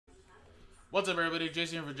What's up, everybody?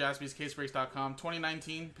 Jason here for JaspysCaseBreaks.com.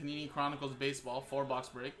 2019 Panini Chronicles Baseball 4-box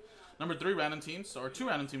break. Number 3 random teams, or 2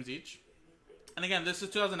 random teams each. And again, this is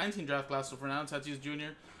 2019 draft class, so Fernando Tatis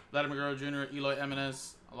Jr., Vladimir Guerrero Jr., Eloy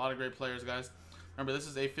Jimenez, a lot of great players, guys. Remember, this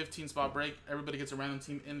is a 15-spot break. Everybody gets a random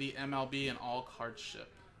team in the MLB, and all cards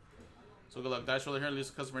ship. So good luck. Dice roller here,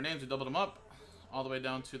 list customer names. We doubled them up all the way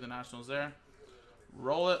down to the Nationals there.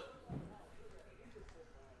 Roll it.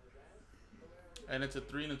 And it's a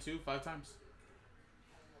 3 and a 2, 5 times.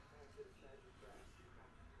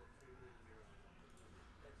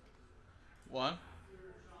 One,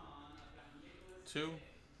 2,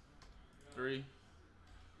 3,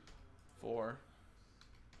 4,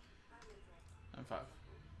 and 5.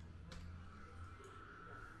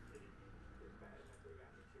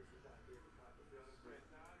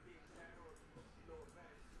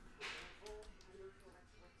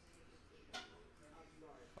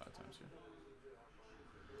 Five times here.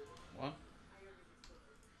 1,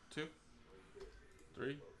 2,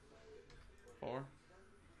 3, 4, 5.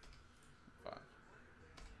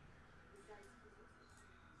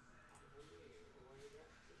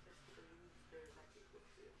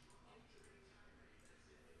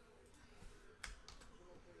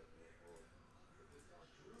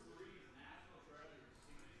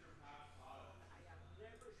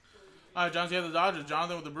 Alright, John C. with the Dodgers,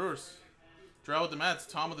 Jonathan with the Brewers, Jarrell with the Mets,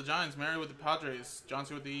 Tom with the Giants, Mary with the Padres, John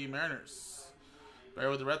C. with the Mariners, Barry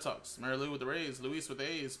with the Red Sox, Mary Lou with the Rays, Luis with the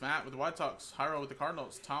A's, Matt with the White Sox, Jairo with the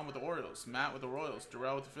Cardinals, Tom with the Orioles, Matt with the Royals,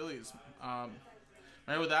 Jarrell with the Phillies,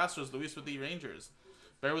 Mary with the Astros, Luis with the Rangers,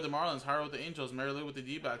 Barry with the Marlins, Jairo with the Angels, Mary Lou with the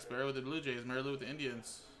D-backs, Barry with the Blue Jays, Mary Lou with the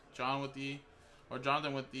Indians, Jonathan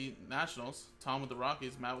with the Nationals, Tom with the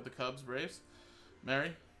Rockies, Matt with the Cubs, Braves,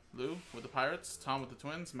 Mary Lou with the Pirates, Tom with the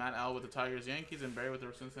Twins, Matt L with the Tigers, Yankees, and Barry with the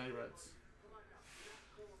Cincinnati Reds.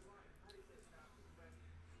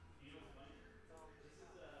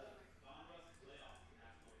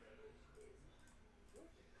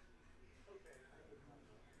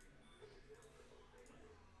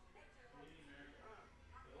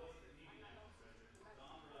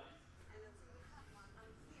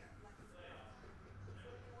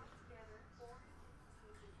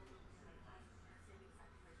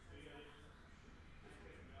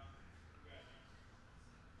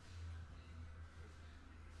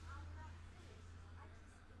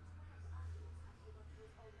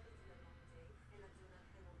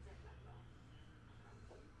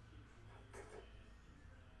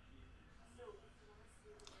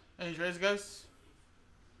 Any trades, guys?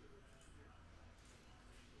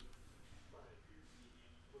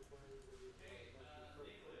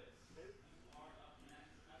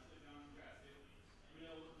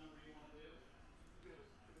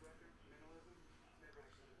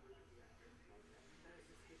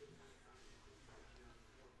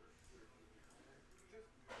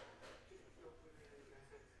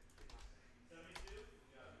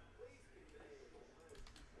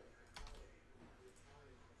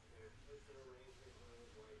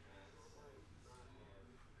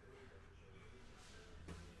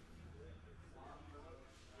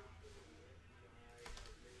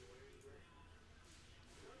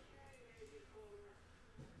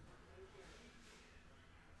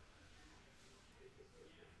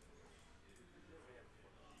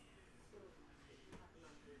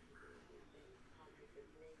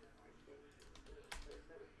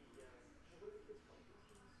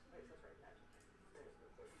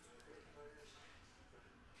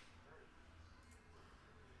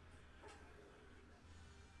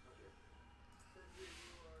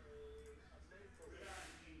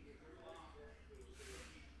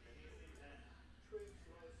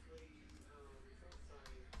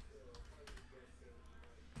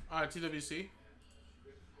 Alright, TWC.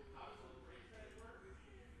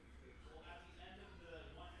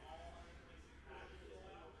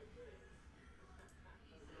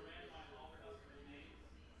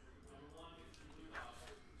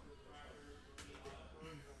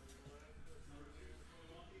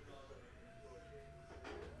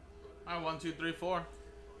 Alright, 1, 2, 3, 4.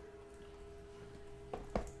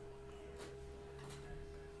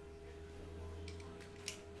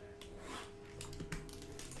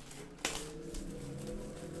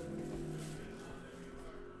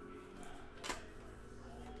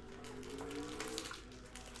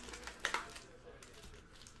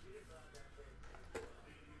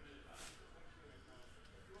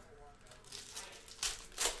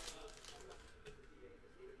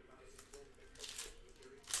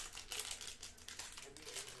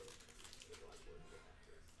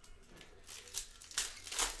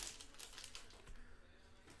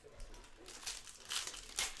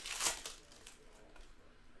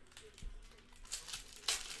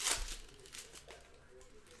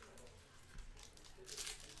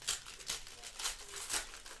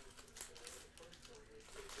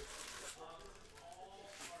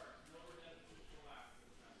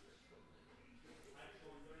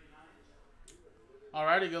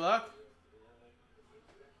 Alrighty, good luck.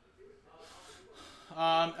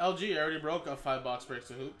 LG, I already broke a 5-box breaks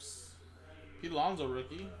of hoops. Pete Alonso,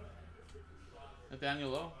 rookie. Nathaniel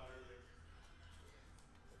Lowe.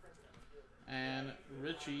 And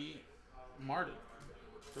Richie Martin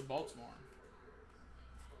for Baltimore.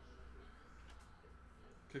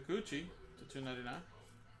 Kikuchi to $2.99.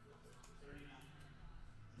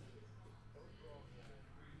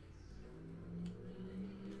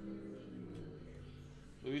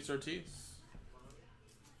 Luis Ortiz.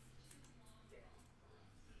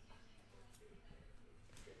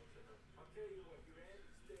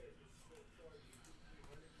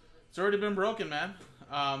 It's already been broken, man.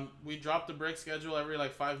 We drop the break schedule every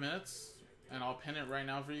like 5 minutes, and I'll pin it right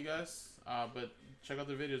now for you guys. But check out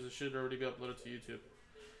the videos; it should already be uploaded to YouTube.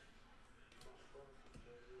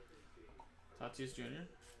 Tatis Jr.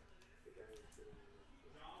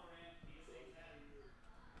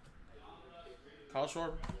 Kyle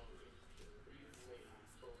Schwarber.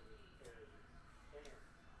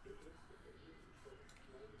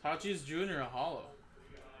 Tatis Jr. a hollow.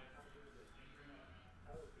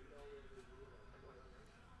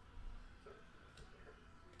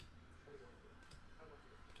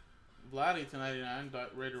 Vladdy to 99,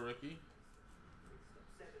 Raider rookie.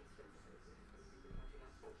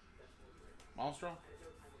 Monstro.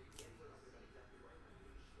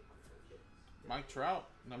 Mike Trout,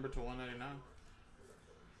 number to 199.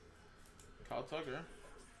 Kyle Tucker.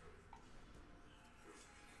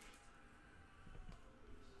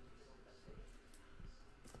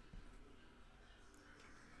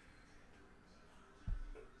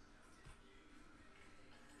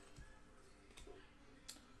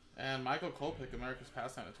 And Michael Kopech, America's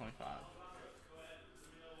Pastime at 25.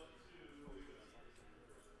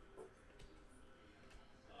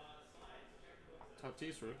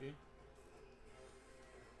 Tatis rookie.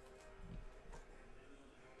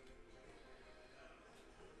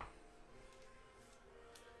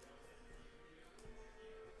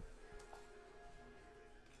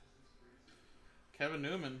 Kevin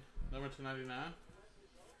Newman, number 299.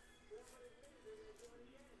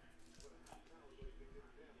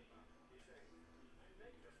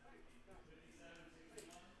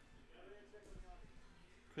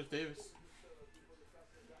 Chris Davis.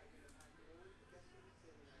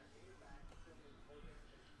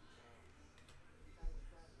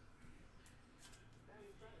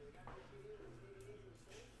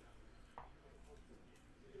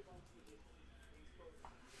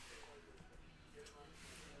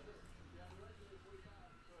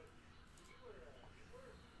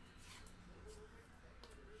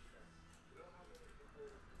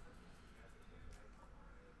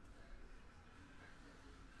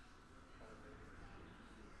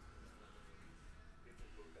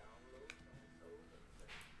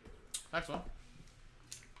 Next one.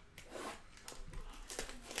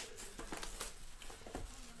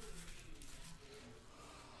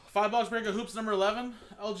 $5 break of hoops number 11.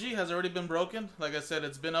 LG has already been broken. Like I said,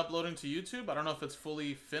 it's been uploading to YouTube. I don't know if it's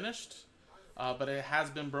fully finished, but it has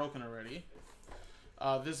been broken already.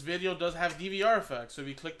 This video does have DVR effects, so if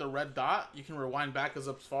you click the red dot, you can rewind back as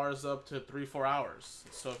far as up to 3-4 hours.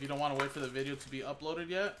 So if you don't want to wait for the video to be uploaded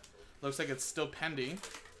yet, looks like it's still pending.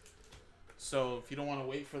 So if you don't want to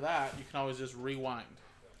wait for that, you can always just rewind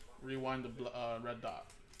the red dot.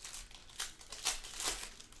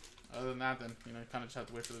 Other than that, then you kind of just have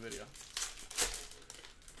to wait for the video.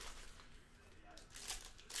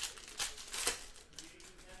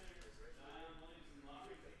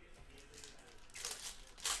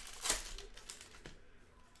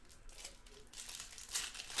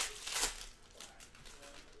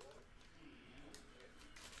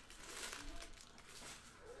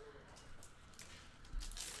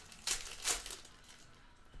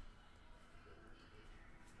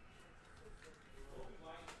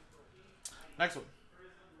 Next one.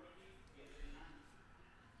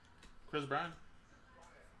 Chris Brown.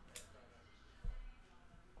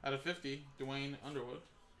 Out of 50, Dwayne Underwood.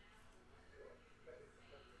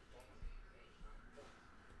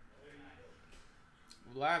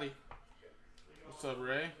 Vladdy. What's up,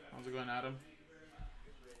 Ray? How's it going, Adam?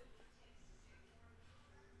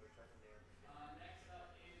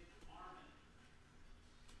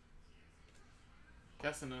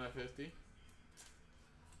 Keston at 50.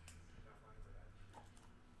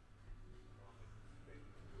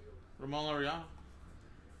 Ramon Laureano.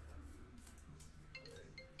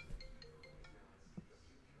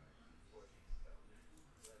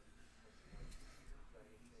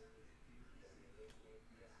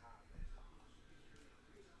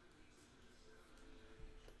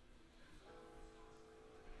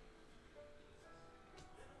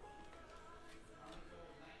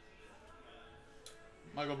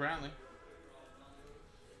 Michael Brantley.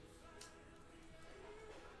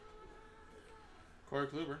 Corey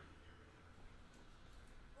Kluber.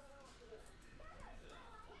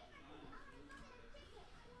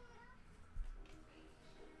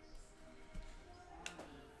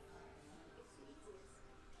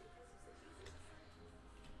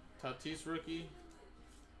 Tatis rookie.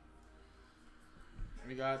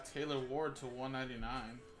 We got Taylor Ward to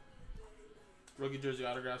 199. Rookie jersey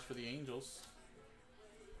autographs for the Angels.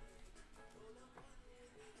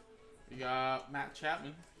 We got Matt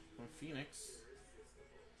Chapman from Phoenix.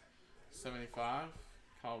 75.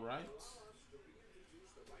 Kyle Wright.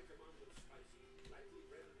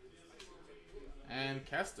 And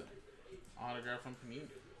Keston. Autograph from Panini.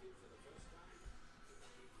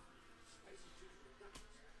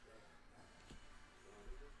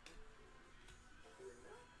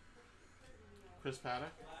 Chris Paddock.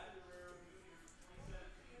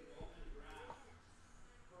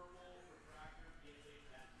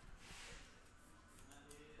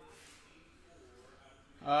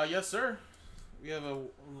 Yes, sir. We have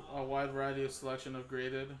a wide variety of selection of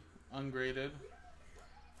graded, ungraded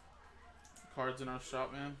cards in our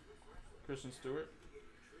shop, man. Christian Stewart.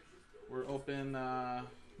 We're open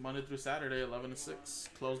Monday through Saturday, 11 to 6.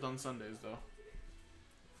 Closed on Sundays, though.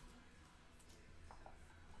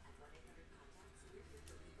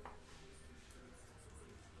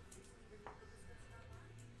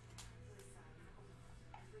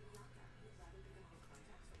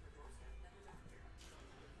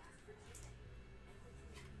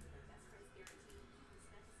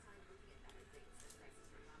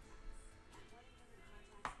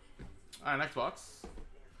 Alright, next box.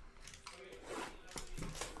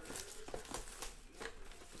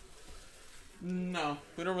 No,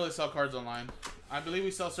 we don't really sell cards online. I believe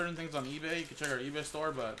we sell certain things on eBay. You can check our eBay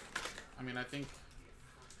store, but I mean, I think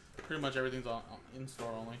pretty much everything's in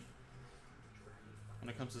store only when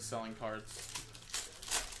it comes to selling cards.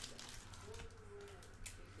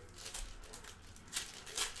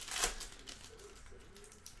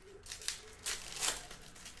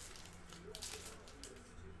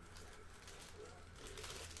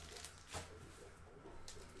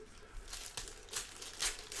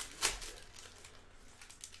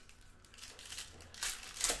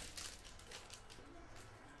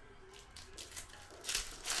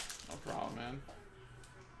 Problem, man.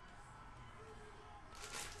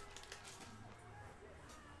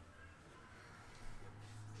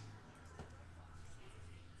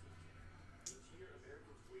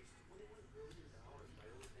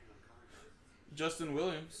 Justin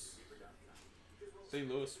Williams, St.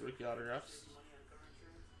 Louis rookie autographs.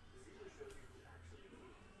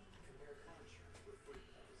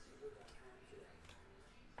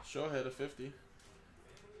 Shohei to 50.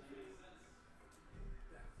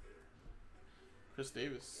 Chris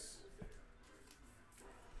Davis.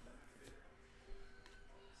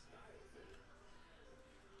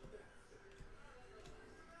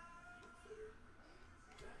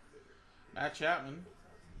 Matt Chapman.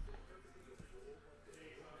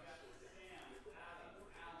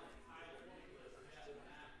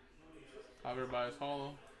 Javier Baez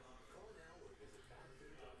Holo.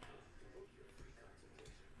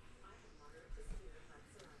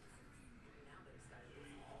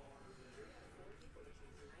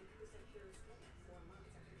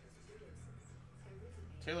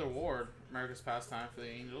 Taylor Ward, America's Pastime for the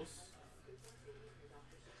Angels.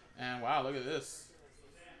 And wow, look at this.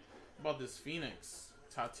 How about this Phoenix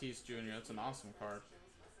Tatis Jr.? That's an awesome card.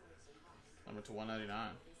 Number to 199.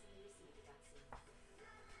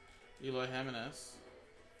 Eloy Jimenez.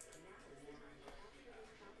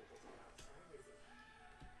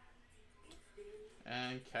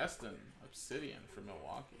 And Keston, Obsidian for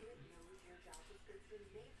Milwaukee.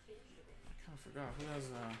 I kind of forgot. Who has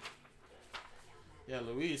yeah,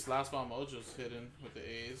 Luis, Last Ball Mojo's hidden with the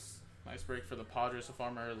A's. Nice break for the Padres so far,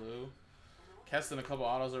 Mary Lou. Keston, a couple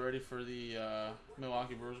autos already for the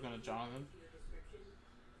Milwaukee Brewers, going to Jonathan.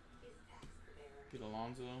 Pete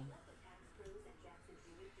Alonso.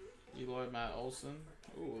 Eloy, Matt Olson.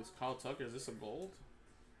 Ooh, it's Kyle Tucker. Is this a gold?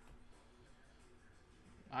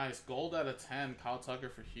 Nice. Gold out of 10. Kyle Tucker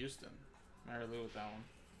for Houston. Mary Lou with that one.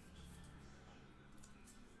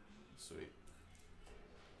 Sweet.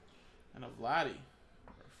 And a Vladdy.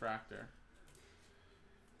 Refractor.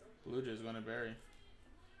 Blue Jays going to Barry.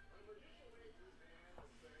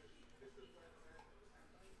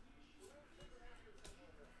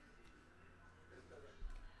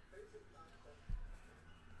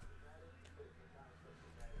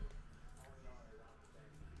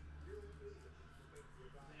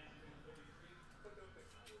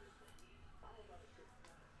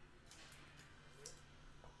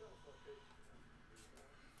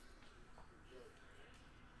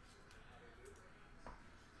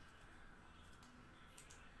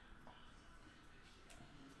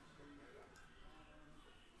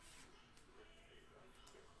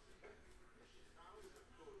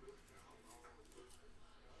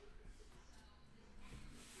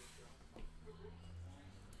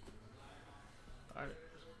 All right.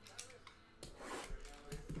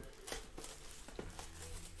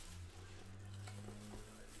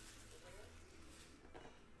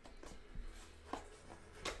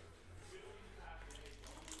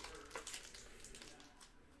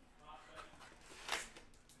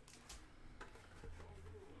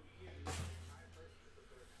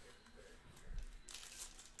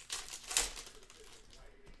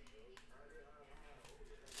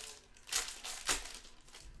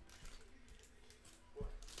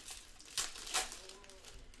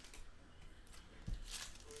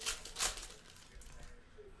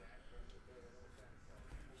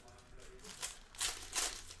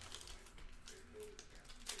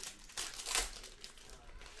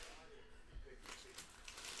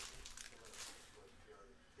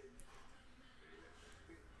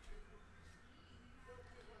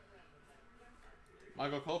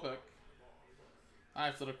 Michael Kopech.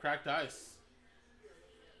 Nice little cracked ice.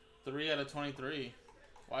 3 out of 23.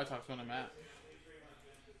 White Sox going to Matt.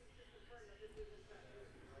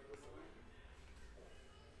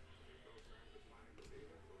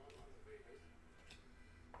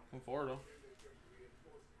 Conforto.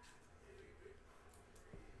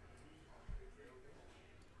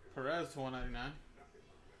 Perez to 199.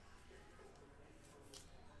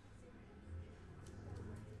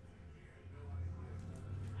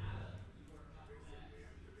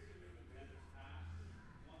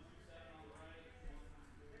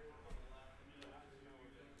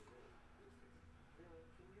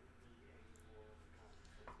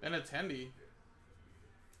 And attendee.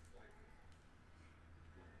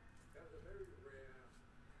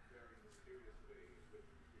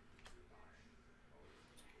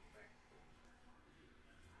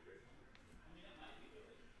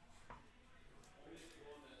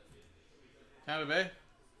 Tampa Bay.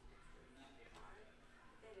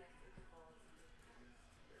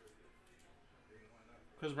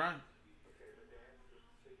 Chris Bryant.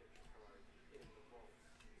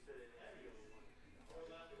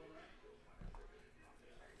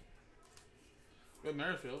 Good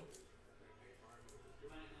Merrifield.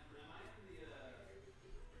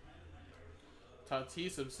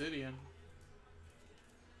 Tatis Obsidian.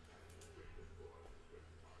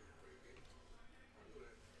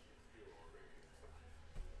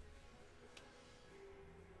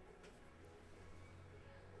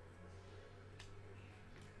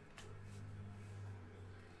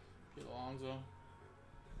 Alonso.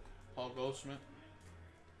 Paul Goldschmidt.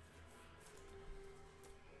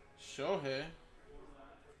 Shohei.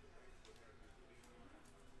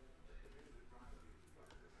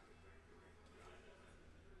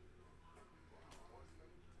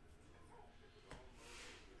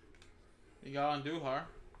 You got on Duhar.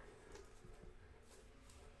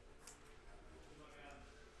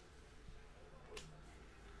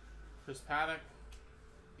 Chris Paddock.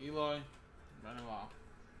 Eloy. Brennan Law.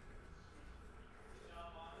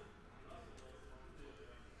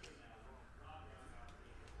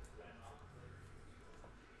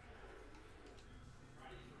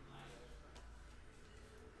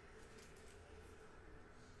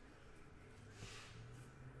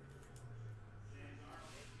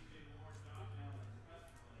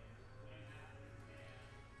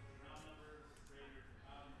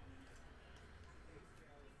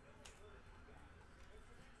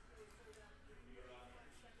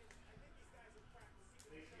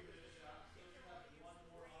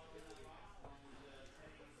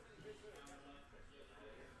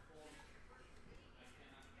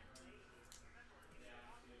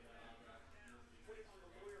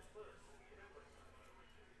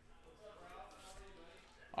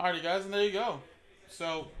 Alrighty, guys, and there you go.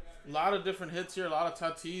 So, a lot of different hits here. A lot of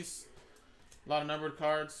Tatis. A lot of numbered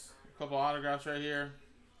cards. A couple autographs right here.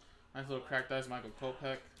 Nice little cracked ice, Michael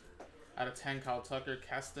Kopech. Out of 10, Kyle Tucker.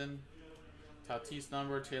 Keston. Tatis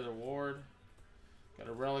number, Taylor Ward. Got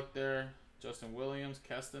a relic there. Justin Williams.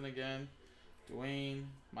 Keston again. Dwayne.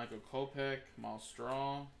 Michael Kopech. Miles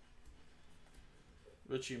Straw.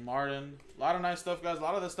 Richie Martin. A lot of nice stuff, guys. A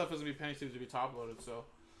lot of this stuff is going to be penny sleeves to be top loaded, so...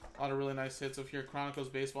 A lot of really nice hits up here. Chronicles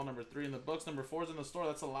Baseball number 3 in the books. Number 4 is in the store.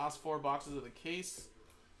 That's the last 4 boxes of the case.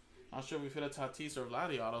 Not sure if we've hit a Tatis or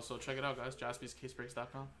Vladdy auto, so check it out, guys.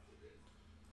 JaspysCaseBreaks.com.